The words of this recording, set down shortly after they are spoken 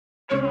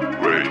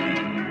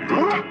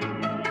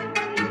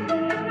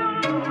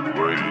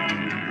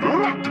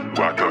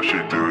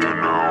shit do you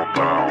know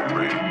about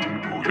me?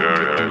 Oh yeah,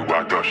 yeah,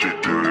 what the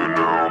shit do you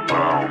know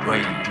about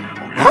me?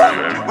 Oh yeah,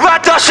 yeah.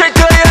 What the shit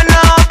do you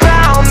know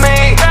about me?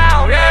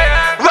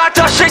 What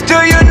the shit do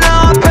you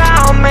know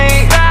about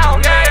me?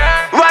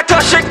 What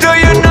the shit do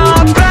you know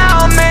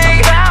about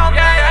me?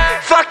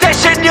 Fuck that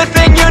shit you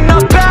think you know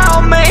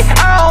about me.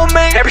 Oh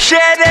me. Every shit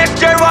if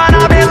you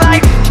wanna be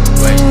like,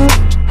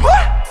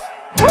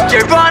 you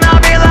wanna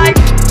be like,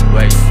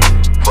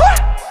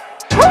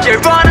 you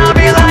wanna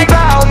be like,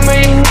 oh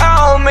me,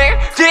 oh me.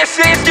 This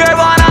is you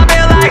wanna be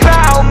like,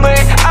 oh me,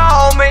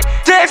 oh me.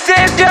 This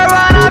is you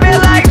wanna be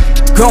like.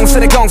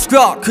 공수네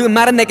공수고 그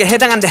말은 내게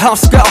해당한데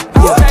헛수고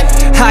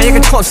하얘가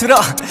촌스러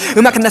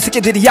음악한 나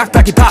새끼들이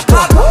약박이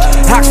바빠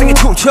학생이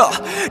춤춰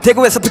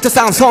대구에서부터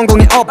싸운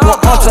성공이 없고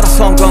어쩌다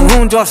성공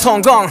운 좋아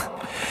성공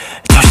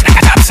조신하게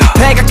답서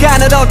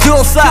백악관으로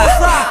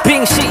둘러싸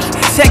빙시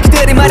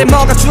새끼들이 말해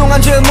뭐가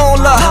중요한 줄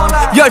몰라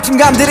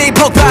열등감들이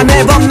폭발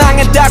매번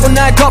망했다고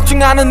날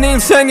걱정하는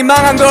인생이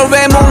망한 걸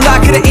왜 몰라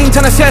그래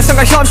인터넷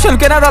세상과 현실을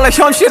깨달아라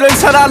현실을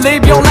살아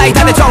live your life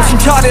다들 정신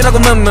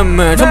차리라고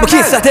전부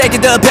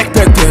기사대기들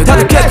백백들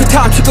다들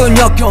깨끗한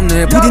출근력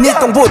없네 부디 네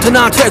똥부터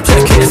난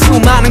퇴퇴해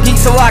수많은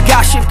기사와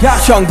가십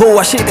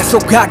정보와 시대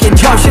속하긴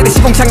현실이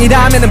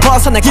시공창이라면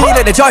벗어나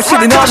길에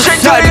절실히 너무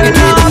잘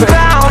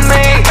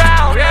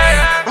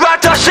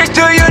What the shit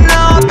do you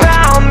know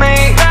about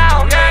me?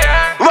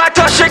 What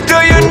the shit do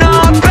you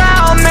know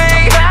about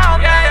me?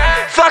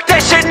 Fuck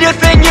that shit you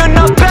think you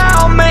know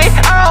about me.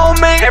 Oh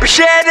me. Every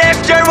shit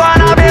if you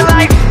wanna be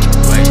like,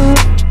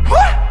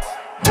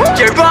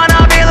 you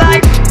wanna be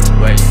like,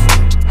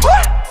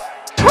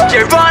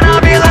 you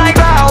wanna be like,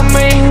 oh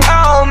me,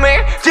 oh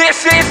me.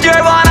 This is you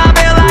wanna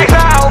be like,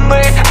 oh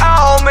me,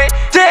 oh me.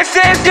 This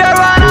is you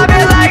wanna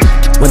be like.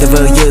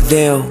 Whatever you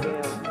do,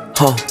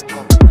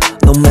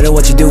 no matter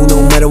what you do,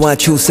 no matter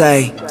what you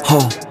say,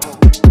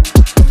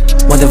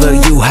 whatever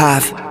you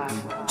have,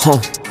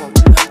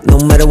 no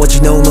matter what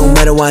you know, no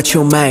matter what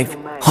you make,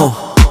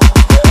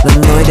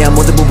 난 너에 대한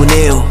모든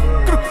부분이에요.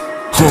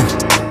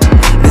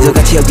 내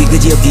같이 여기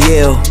그지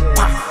여기에요.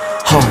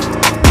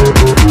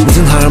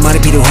 무슨 할 말이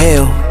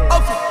필요해요.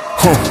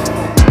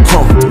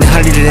 내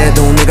할 일을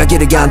해도 내가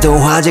길을 가도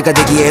화제가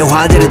되기에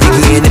화제를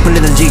되기에 내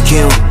플랜은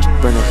지켜.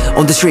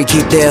 On the street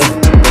keep there.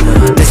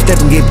 내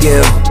스텝은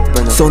깊게.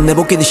 손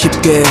내보기는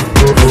쉽게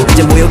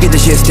이제 모여기는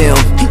시스템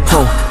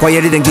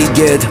과열이 된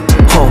기계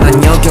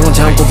난 역경은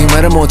참고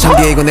빅말을 못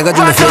참게 이거 내가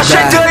주는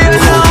feedback. What the shit do you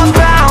know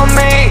about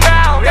me?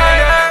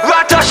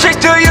 What the shit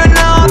do you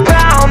know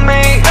about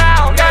me?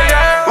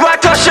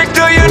 What the shit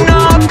do you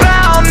know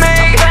about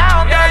me?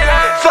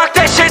 Fuck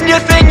that shit you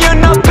think you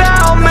know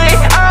about me.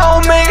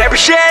 Oh me. Every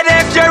shit